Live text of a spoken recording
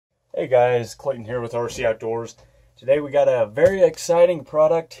Hey guys, Clayton here with RC Outdoors. Today we got a very exciting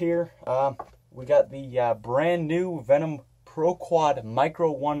product here. We got the brand new Venom Pro Quad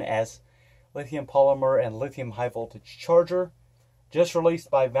Micro 1S lithium polymer and lithium high voltage charger, just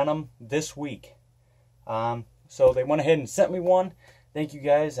released by Venom this week. So they went ahead and sent me one. Thank you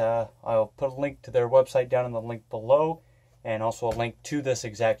guys. I'll put a link to their website down in the link below, and also a link to this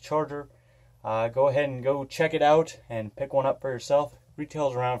exact charger. Go ahead and go check it out and pick one up for yourself.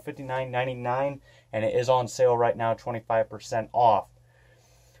 Retails around $59.99, and it is on sale right now, 25% off.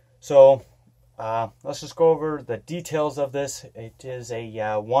 So let's just go over the details of this. It is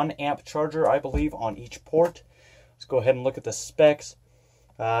a 1 amp charger, I believe, on each port. Let's go ahead and look at the specs.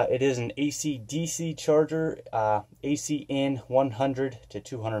 It is an AC-DC charger, AC in 100 to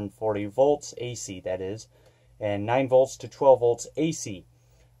 240 volts, AC that is, and 9 volts to 12 volts AC.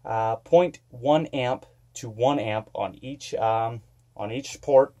 0.1 amp to 1 amp on each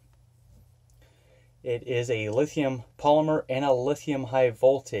port. It is a lithium polymer and a lithium high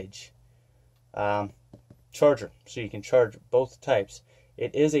voltage charger, so you can charge both types.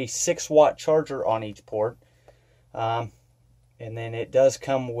 It is a 6-watt charger on each port, and then it does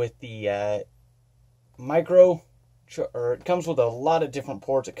come with the micro, or it comes with a lot of different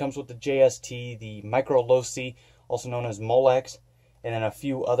ports. It comes with the JST, the micro Losi, also known as Molex, and then a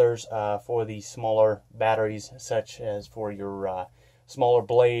few others for the smaller batteries, such as for your smaller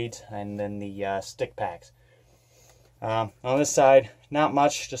blades, and then the stick packs. On this side, not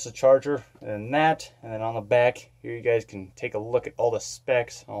much, just a charger and that. And then on the back here, you guys can take a look at all the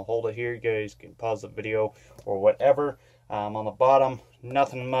specs. I'll hold it here. You guys can pause the video or whatever. On the bottom,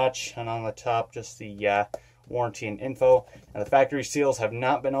 nothing much, and on the top, just the warranty and info. Now, the factory seals have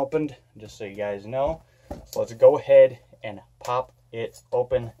not been opened, just so you guys know. So let's go ahead and pop it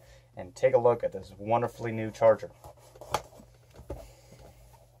open and take a look at this wonderfully new charger.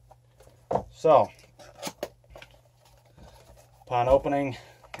 So, upon opening,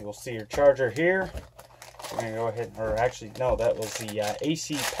 you will see your charger here. We're going to go ahead, or actually, no, that was the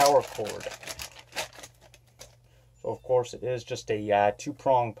AC power cord. So, of course, it is just a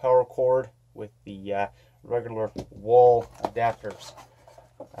 2-prong power cord with the regular wall adapters.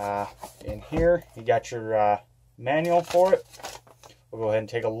 In here, you got your manual for it. We'll go ahead and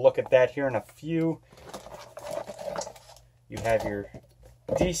take a look at that here in a few. You have your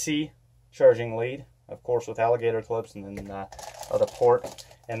DC charging lead, of course, with alligator clips, and then other port,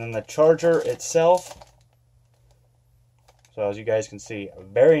 and then the charger itself. So as you guys can see,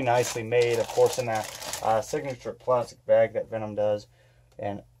 very nicely made, of course, in that signature plastic bag that Venom does.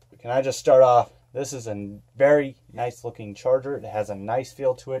 And can I just start off, this is a very nice looking charger. It has a nice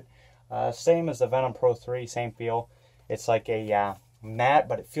feel to it, same as the Venom Pro 3, same feel. It's like a matte,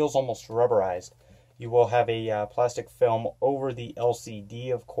 but it feels almost rubberized. You will have a plastic film over the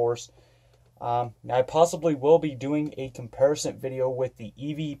LCD, of course. I possibly will be doing a comparison video with the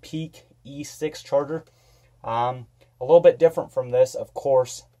EV-Peak E6 charger. A little bit different from this, of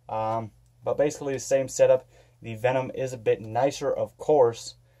course, but basically the same setup. The Venom is a bit nicer, of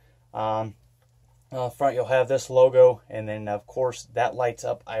course. Front you'll have this logo, and then of course that lights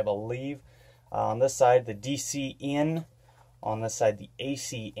up, I believe. On this side, the DC in. On this side, the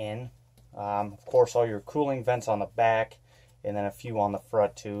AC in. Of course, all your cooling vents on the back, and then a few on the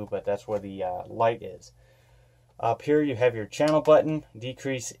front too, but that's where the light is. Up here you have your channel button,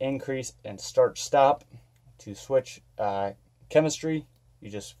 decrease, increase, and start stop. To switch chemistry, you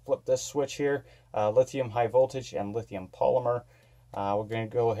just flip this switch here, lithium high voltage and lithium polymer. We're going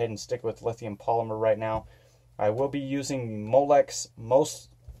to go ahead and stick with lithium polymer right now. I will be using Molex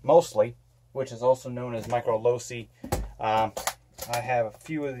mostly, which is also known as micro Losi. I have a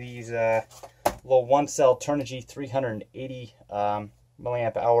few of these little 1-cell Turnigy 380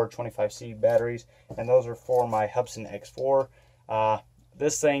 milliamp hour 25C batteries, and those are for my Hubsan X4.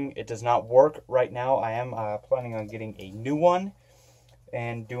 This thing, it does not work right now. I am planning on getting a new one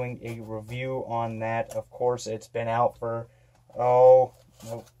and doing a review on that. Of course, it's been out for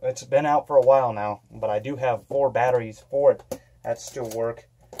it's been out for a while now, but I do have 4 batteries for it that still work.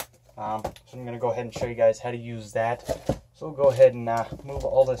 So I'm going to go ahead and show you guys how to use that. So we'll go ahead and move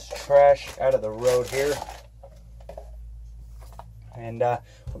all this trash out of the road here. And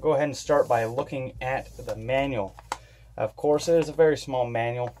we'll go ahead and start by looking at the manual. Of course, it is a very small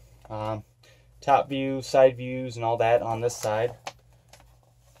manual. Top view, side views, and all that on this side.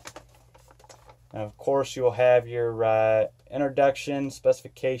 And of course, you'll have your introduction,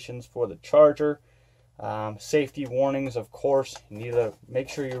 specifications for the charger. Safety warnings, of course. You need to make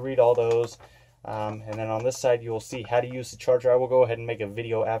sure you read all those. And then on this side, you will see how to use the charger. I will go ahead and make a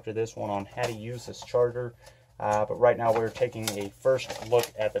video after this one on how to use this charger. but right now we're taking a first look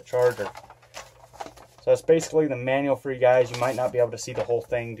at the charger. So that's basically the manual for you guys. You might not be able to see the whole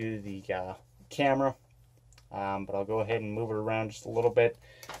thing due to the camera, but I'll go ahead and move it around just a little bit.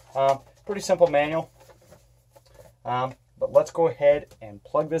 Pretty simple manual, but let's go ahead and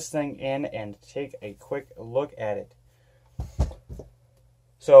plug this thing in and take a quick look at it.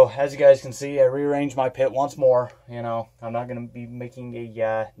 So as you guys can see, I rearranged my pit once more. You know, I'm not going to be making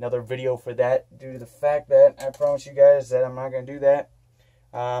another video for that due to the fact that I promise you guys that I'm not going to do that.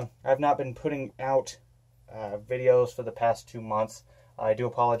 I've not been putting out videos for the past 2 months. I do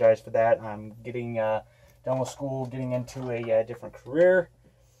apologize for that. I'm getting done with school, getting into a different career.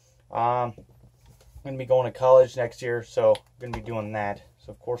 I'm going to be going to college next year, so I'm going to be doing that.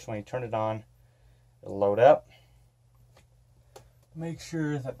 So of course when you turn it on, it'll load up. Make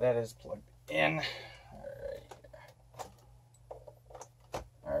sure that that is plugged in.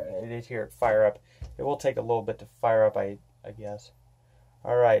 Alright, I did hear it fire up. It will take a little bit to fire up, I guess.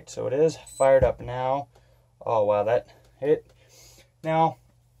 Alright, so it is fired up now. Oh wow, that hit. Now,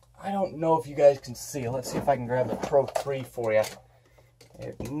 I don't know if you guys can see. Let's see if I can grab the Pro 3 for you.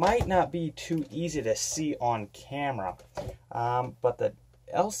 It might not be too easy to see on camera, but the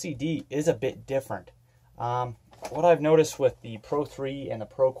LCD is a bit different. What I've noticed with the Pro 3 and the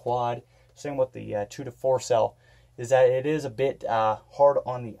Pro Quad, same with the 2 to 4 cell, is that it is a bit hard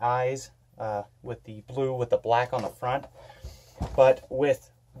on the eyes with the blue with the black on the front. But with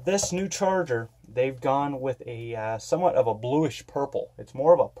this new charger, they've gone with a somewhat of a bluish purple. It's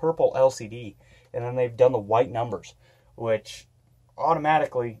more of a purple LCD, and then they've done the white numbers, which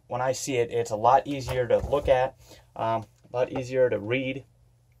automatically, when I see it, it's a lot easier to look at, a lot easier to read.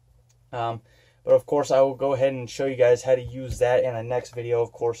 But of course, I will go ahead and show you guys how to use that in the next video.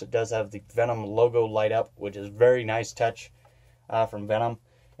 Of course, it does have the Venom logo light up, which is very nice touch from Venom.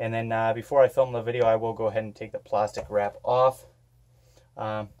 And then before I film the video, I will go ahead and take the plastic wrap off.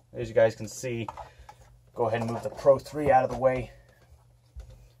 As you guys can see, go ahead and move the Pro 3 out of the way.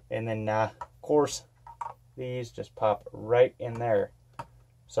 And then, of course, these just pop right in there.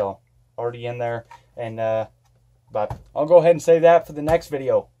 So, already in there. And but I'll go ahead and save that for the next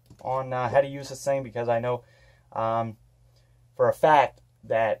video on how to use this thing, because I know for a fact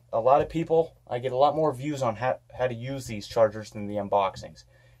that a lot of people, I get a lot more views on how to use these chargers than the unboxings.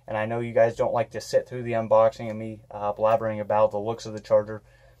 And I know you guys don't like to sit through the unboxing and me blabbering about the looks of the charger.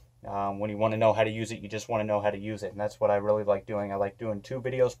 When you want to know how to use it, you just want to know how to use it. And that's what I really like doing. I like doing 2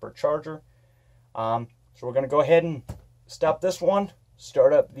 videos per charger. So we're going to go ahead and stop this one,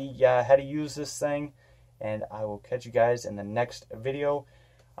 start up the how to use this thing, and I will catch you guys in the next video.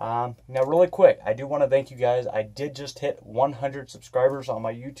 Now really quick, I do want to thank you guys. I did just hit 100 subscribers on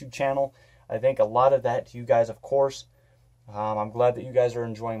my YouTube channel. I thank a lot of that to you guys, of course. I'm glad that you guys are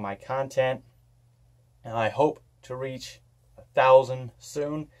enjoying my content, and I hope to reach 1,000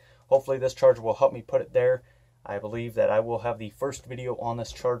 soon. Hopefully this charger will help me put it there. I believe that I will have the first video on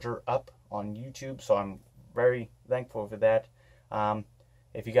this charger up on YouTube, so I'm very thankful for that.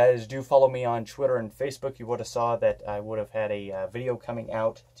 If you guys do follow me on Twitter and Facebook, you would have saw that I would have had a video coming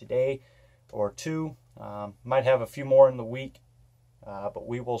out today or 2. Might have a few more in the week, but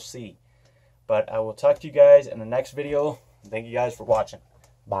we will see. But I will talk to you guys in the next video. Thank you guys for watching.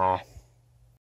 Bye.